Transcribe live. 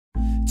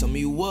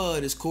me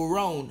what is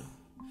corona?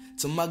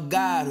 To my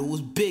God who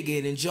was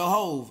bigger than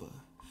Jehovah.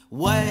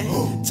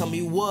 What? Tell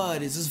me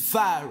what is this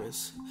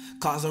virus?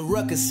 Causing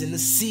ruckus in the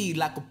sea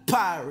like a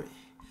pirate.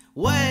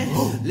 What?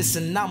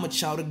 Listen, I'm a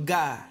child of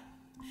God.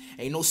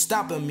 Ain't no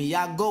stopping me,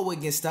 I go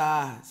against the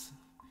odds.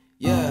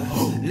 Yeah,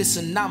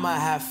 listen, I'ma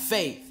have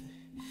faith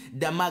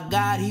that my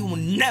God, he will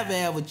never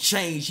ever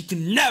change. He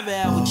can never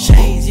ever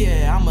change.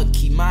 Yeah, I'ma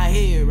keep my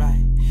head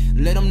right.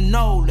 Let them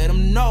know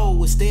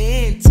it's the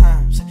end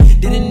times.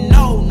 Didn't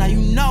know, now you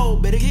know,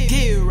 better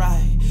get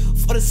right.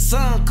 For the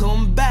sun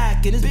come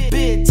back and it's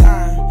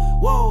bedtime.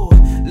 Whoa,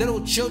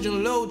 little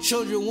children,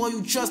 won't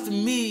you trust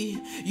in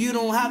me? You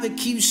don't have to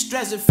keep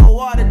stressing for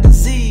all the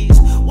disease.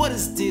 What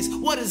is this?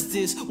 What is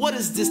this? What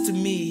is this to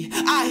me?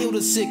 I heal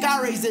the sick,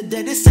 I raise the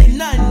dead, this ain't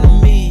nothing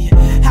to me.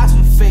 Have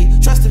some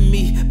faith, trust in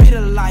me, be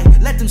the light.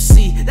 Let them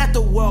see that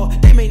the world,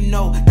 they may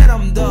know that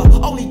I'm the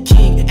only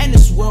king in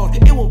this world.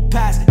 It will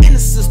pass, in the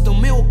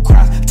system, it will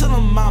crash. Tell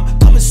them I'm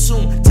coming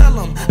soon, tell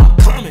them I'm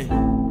coming.